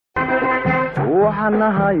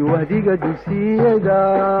وحنهاي وهديك دوسيدا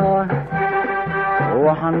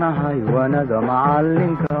وحنهاي وندا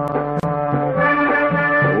معلمك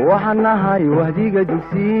وحنهاي وهديك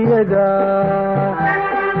دوسيدا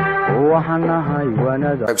وحنهاي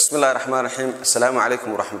وندا. بسم الله الرحمن الرحيم. السلام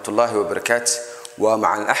عليكم ورحمة الله وبركاته.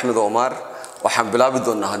 ومع أحمد وأمار وحن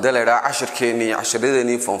بلابدون هذا لرا عشر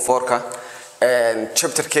كيني فون فوركا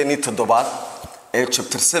chapter كيني تدوبات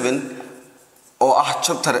chapter 7 أو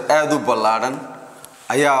chapter أدو بلادن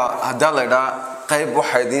أيا هذا لرا قيب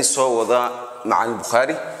وحيدين سو وذا مع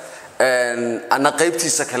البخاري أنا قيبتي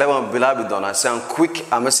سكلام بلابدون عشان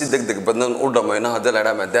quick أما سيدك بدنا نقول دمينا هذا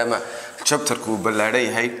لرا مدام chapter كو بلادي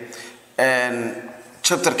هاي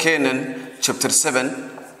chapter كينن chapter 7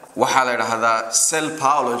 وحاله هذا cell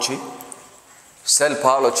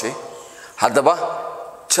biology هذا بقى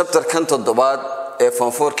chapter كنت الضباط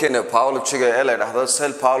فانفور كينه biology إلى هذا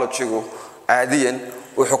cell biology عاديا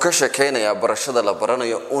وحكش كينه يا برشة لبرنا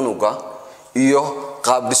يا أونوجا إياه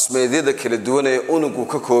قابل اسمه ذا كل دونه أونوجو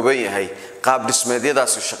ككوبين هاي قابل اسمه ذا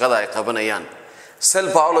الشغلة يقبلنا يان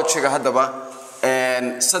cell biology هذا بقى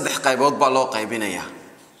صدق قيبات بالله قيبين يا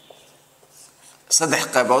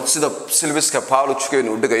صدق قيبات سيدا سيلفيس كباولوجي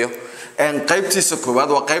كينو دقيقة قيبتي سكوبات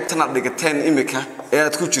وقيبتنا دقيقتين إمكا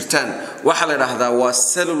تكوشرتان وحلا هذا هو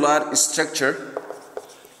cellular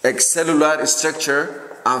structure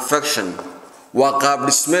and function وقابل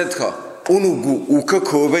اسمتك أونوجو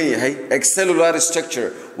وككوبين هاي cellular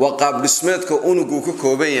structure وقابل اسمتك أونوجو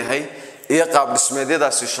وككوبين هاي قابل اسمه ذا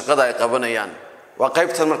الشغلة يقبلنا يان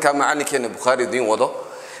وقيبتنا مركب معاني كين البخاري دين وضو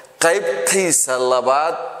قيبتي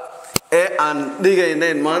سلبات أن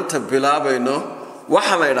دقيقين ما أنت بلابينه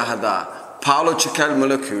وحلا هذا biological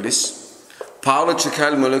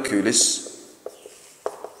molecules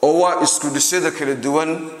أو إسكودسيدا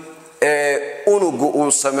كالدوان أونوجو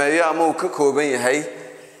وسمايا أما ككوبين هاي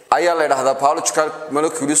أيها هذا biological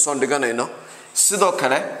molecules صن دقيقينه سيدا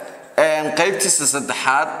كله قيبتي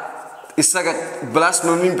سدحات إساق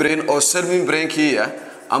plasma membrane أو cell membrane كيا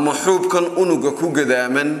أما حب كان أونوجو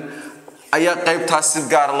كوجدامن أيها قيب تاسيب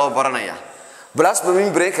جار الله برانيا plasma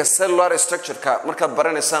membrane cellular structure كا مركب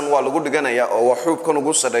برانيسان والوجود جنايا أو حب كانوا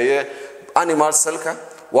جوسدايا animal cell كا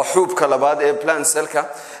وحب كلاباد plant cell كا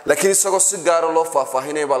لكن يسقط سيب جار الله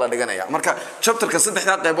فهنا بالا دجنايا مركب chapter كسد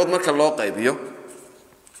حدا قيبود مركب الله قيبيو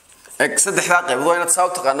سد حدا قيبود وين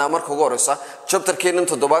تصاوت قنا مركب جورسا chapter كينن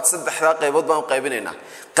تدوبات سد حدا قيبود ما قيبيننا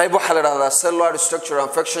قيب وحلا هذا cellular structure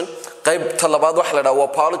and function قيب طلبات وحلا هو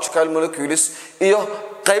biological molecules إياه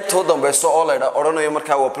قيب تودم بس أول هذا أورانو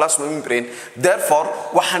يمركها هو plasma membrane therefore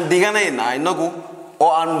وحن ديجانينا إنجو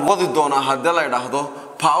أو أن وضدونا هذا هذا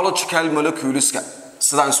biological molecules كا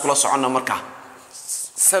سدان سكولا سعنا مركها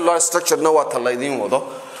cellular structure نوع تلاقيين وضو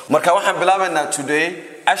مركها وحن بلامنا today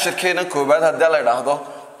عشر كينا كوبات هذا هذا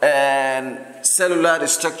cellular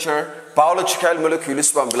structure biological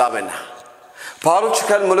molecules بلامنا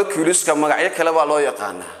biological molecules كمجاعية كلا بالله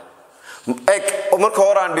يقانا مركها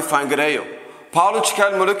وران define جريو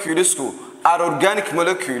biological molecules are organic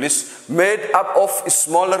molecules made up of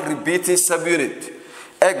smaller repeating subunits.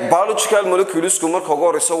 Biological molecules مركها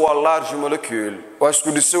ورسوا large molecule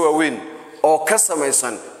واسكودسوا وين أو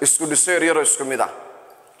كسميسان اسكودسوا ريرو اسكميدا.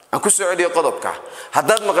 أنكو سؤالي قضبك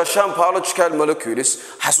هذا مغشام biological molecules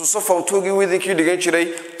حسوسا فهمتوجي وذي كي دقين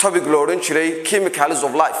شري topic لورين شري chemicals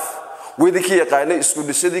of life. وذي كي يقانا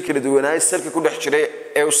اسكودسوا ذي كي دويناي سلك كل حشري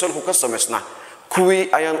أو سلك كسميسنا.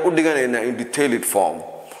 كوي أيان أوديجانينا in detailed form.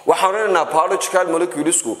 وحنا biological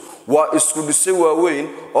molecules وإسكودسوا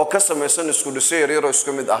وين أو كسميسان إسكودسوا ريرو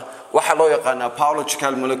إسكميدا وحلا يقانا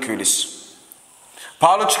biological molecules.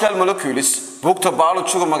 biological molecules بوقت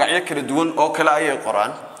biological مجاعية كردون أو كلا أي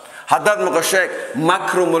القرآن. هذا مغشاك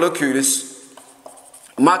macromolecules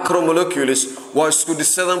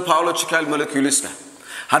وإسكودسوا biological molecules.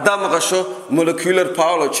 هذا مغشو molecular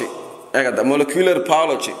biology. هذا molecular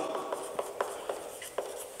biology.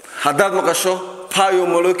 هذا مقاشو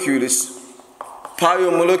biomolecules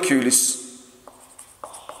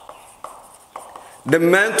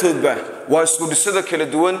dhammaantood ba waa isku dhisada kala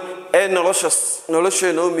duwan ee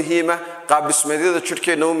nolosheena muhiima qaab dhismeedyada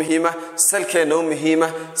jirkeena muhiima selkeena muhiima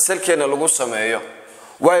selkeena lagu sameeyo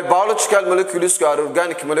waa biological molecules are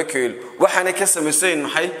organic molecule waxaana ka sameeyeen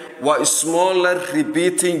maxay waa smaller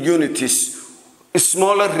repeating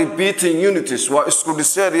unities waa isku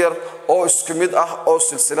dhisad yar oo isku mid ah oo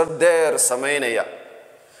silsilad dheer sameeynaya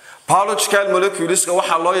biological molecules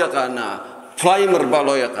waxa loo yaqaanaa primer ba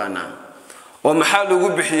loo yaqaanaa oo maxaa lagu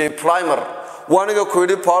bixiyay primer waaniga ku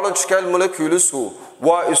yiri biological molecules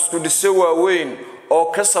waa isku dhisay waaweyn oo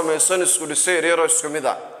ka sameeysan isku dhisay yar oo isku mid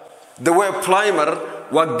ah the way primer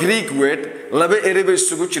waa Greek word laba eray bay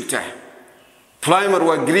isugu jirtaa primer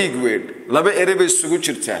waa Greek word laba eray bay isugu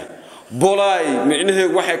jirtaa bolay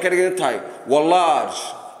micnaheedu waxay ka dhigan tahay waa large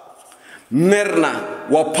merna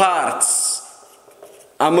waa parts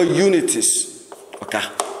ama unities okay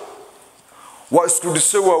waa isku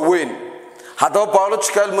dhiso waaweyn haddaba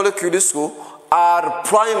biological molecules are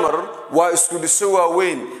primer waa isku dhiso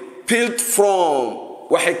waaweyn built from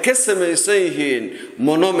waxay ka samaysan yihiin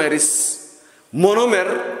monomers monomer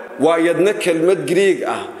waa yadna kelmad Greek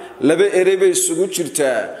ah laba eray bay isugu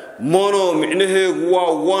jirtaa mono micnaheedu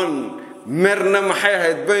waa one merna maxay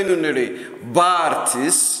ahayd baynu niri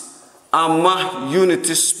parties ama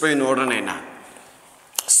unities baynu odhanaynaa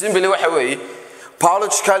simply waxa weeye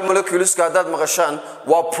biological molecules ka dad maqashaan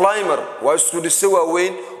waa primer waa isku dhiso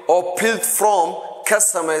waaweyn oo built from ka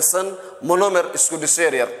samaysan monomer isku dhiso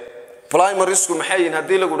yar primer isku maxay yihiin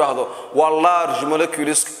hadii lagu dhaahdo waa large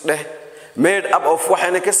molecules made up of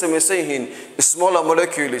waxayna ka samaysan yihiin smaller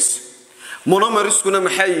molecules monomer iskuna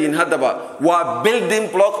maxay yihiin hadaba waa building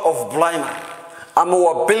block of primer ama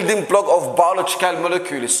waa building block of biological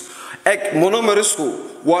molecules monomer isku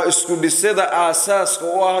waa isku dhisada aasaaska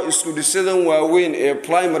oo ah isku dhisadan waaweyn ee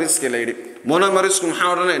primer iska leeyahay monomer isku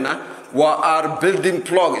maxaa odhanaynaa waa are building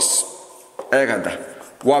blocks eegada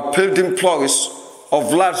waa building blocks of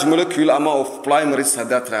large molecule ama of primaries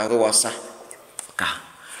hadaa tiraahdo waa sax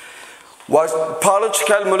waa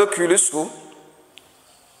biological molecules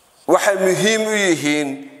waxay muhiim u yihiin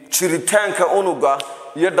jiritaanka unuga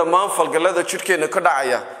iyo dhammaan falgalada jidhkeena ka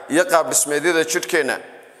dhacaya iyo qaab dhismeedyada jidhkeena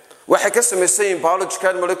waxay ka samaysan yihiin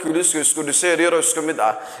biological molecules isku dhiso yar isku mid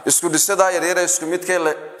ah isku dhisada yar isku mid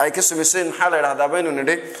ay ka samaysan maxaa la yiraahdaa baynu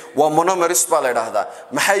nidhi waa monomers baa la yiraahdaa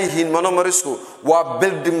maxay yihiin monomersku waa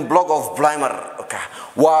building block of primer okay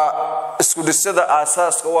waa isku dhisada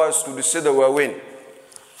aasaaska waa isku dhisada waaweyn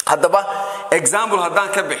hadaba example haddaan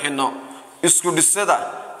ka bixino isku dhisada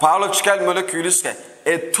biological molecules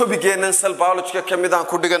ee topigeena cell biology ka mid aan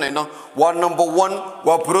ku dhiganayno waa number 1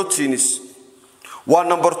 waa proteins waa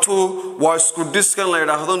number 2 waa isku dhiskan la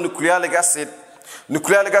yiraahdo nucleic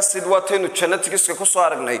acid waa teenu genetics ka soo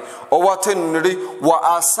aragnay oo waa teenu niri waa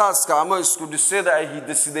aasaaska ama isku dhisada ay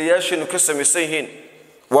hidasidayaashu ka samaysan yihiin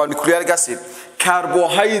waa nucleic acid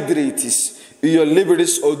carbohydrates iyo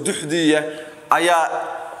lipids oo duxdiya ayaa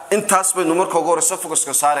intaas baynu marka ugu horeysa focus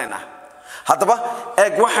ka saarayna hadaba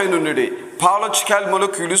eeg waxaynu niri biological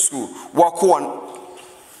molecules waa kuwan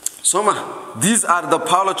soma these are the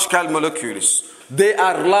biological molecules they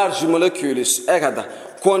are large molecules eeg hada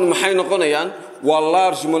kuwan maxay noqonayaan waa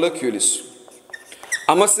large molecules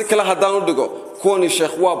ama si kala hadaan u dhigo kuwan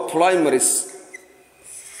sheekh waa primaries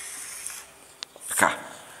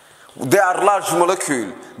they are large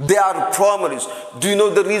molecule they are primaries do you know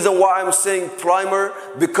the reason why I'm saying primer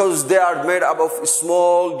because they are made up of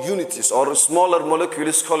small unities or smaller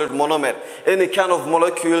molecules called monomer any kind of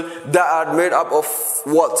molecule that are made up of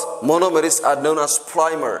what monomers are known as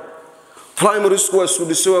primer primers waa isku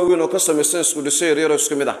dhiso waaweyn oo ka samaysan isku dhiso yar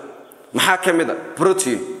isku mid ah maxaa ka mid ah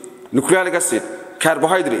protein nucleic acid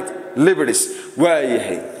carbohydrate lipids waa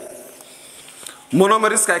yahay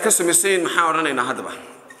monomers ka samaysan maxaa odhanaynaa hadaba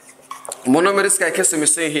monomers ka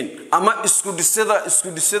samaysan yihiin ama isku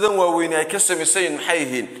dhisadan waaweyn ay ka samaysan yihiin maxay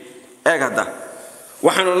yihiin eegada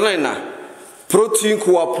waxaan odhanaynaa protein ku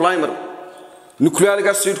waa primer nucleic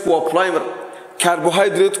acid ku waa primer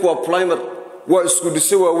carbohydrate ku waa primer waa isku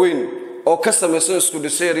dhiso waaweyn oo ka samaysan isku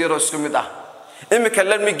dhiso yar isku mid ah imika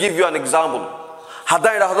let me give you an example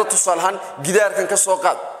haddaan idhaahdo tusaalahan gidaarkan ka soo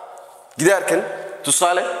qaad gidaarkan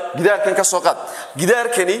tusaale gidaarkan ka soo qaad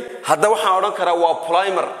gidaarkani hadda waxaan odhan karaa waa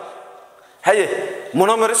primer haye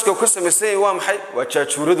monomers ka samaysan waa maxay waa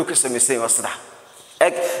jaajuuradu ka samaysan waa saddex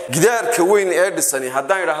eg gidaarka weyn ee dhisani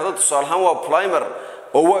haddaan idhaahdo tusaalahan waa primer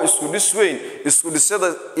oo waa isku dhis weyn isku dhisada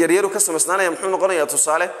yar ka samaysnaanaya muxuu noqonayaa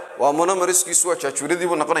tusaale waa monomerskiisu waa jaajuuradii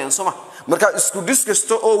buu noqonayaa soma marka isku dhis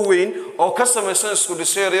kasta oo weyn oo ka samaysan isku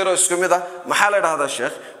dhis yar isku mid ah maxaa la yiraahdaa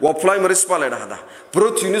sheekh waa primers baa la yiraahdaa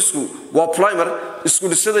proteinsku waa primer isku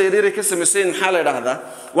dhisada yar ka samaysan maxaa la yiraahdaa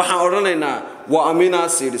waxaan odhanaynaa waa amino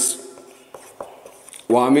acids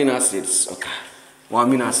okay waa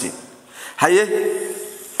amino acid haye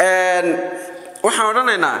waxaan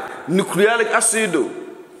odhanaynaa nucleic acid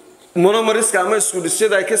monomers ama isku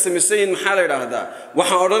dhisyada ay ka samaysan yihiin maxaa la yiraahdaa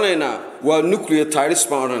waxaan odhanaynaa waa nucleotides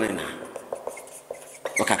baan odhanaynaa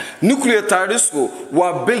okay nucleotides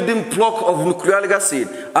waa building block of nucleic acid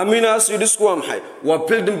amino acids waa maxay waa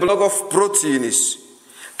building block of proteins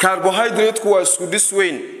carbohydrate waa isku dhis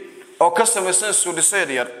weyn oo ka samaysan isku dhisyo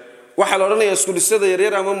yar waxa la odhanayaa isku dhisada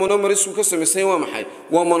yar ama monomers ka samaysan waa maxay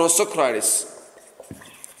waa monosaccharides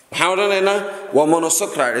maxaan odhanaynaa waa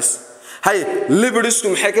monosaccharides hay lipidsku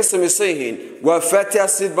maxay ka samaysan yihiin waa fatty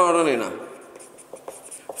acid baan odhanaynaa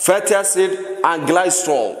fatty acid and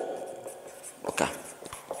glycerol okay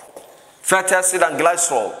fatty acid and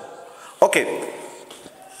glycerol okay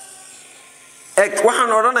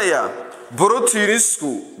waxaan odhanayaa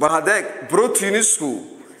proteinsku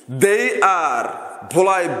they are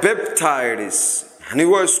polypeptides yani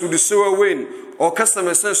waa isku dhiso waaweyn oo ka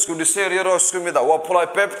samaysan isku dhiso yar oo isku mid ah waa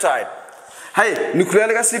polypeptide hay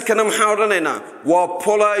nucleic acid kana maxaan odhanaynaa waa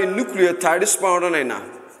polynucleotides baan odhanaynaa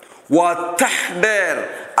waa tax dheer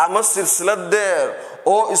ama silsilad dheer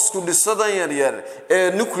oo isku dhisadan yar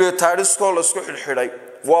ee nucleotides koo la isku xidhxidhay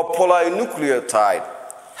waa polynucleotide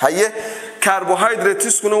haye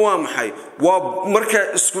carbohydrates kuna waa maxay waa marka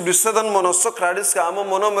isku dhisadan monosaccharides ama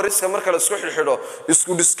monomers marka la isku xidhxidho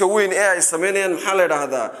isku dhiska weyn ee ay sameeyaan maxaa la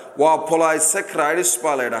yiraahdaa waa polysaccharides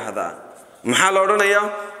baa la yiraahdaa maxaa la odhanayaa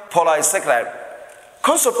polysaccharide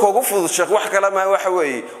concept ugu fudud sheekh wax kale ma waxa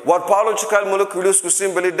weeye what biological molecules ku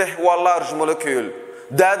simply waa large molecule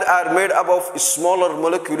that are made up of smaller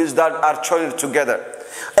molecules that are joined together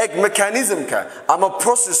mechanismka ama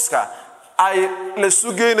processka ay la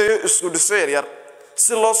sugeynayo isku dhiso yar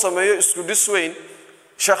si loo sameeyo isku dhis weyn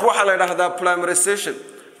sheekh waxa la yiraahdaa polymerization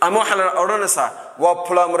ama waxa la odhanaysaa waa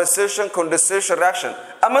polymerization condensation reaction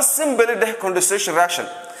ama simply condensation reaction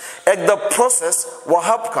the process waa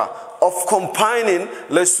habka of combining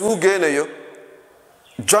la sugeynayo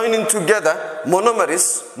joining together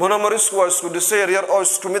monomers waa isku dhiso yar oo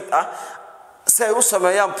isku mid ah say u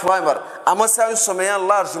sameeyaan polymer ama say u sameeyaan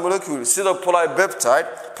large molecule sida polypeptide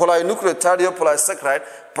polynucleotide iyo polysaccharide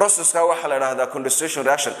processka waxa la yiraahdaa condensation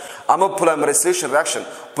reaction ama polymerization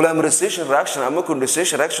reaction ama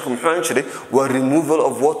condensation reaction muxuu ahaan jiray waa removal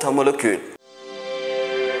of water molecule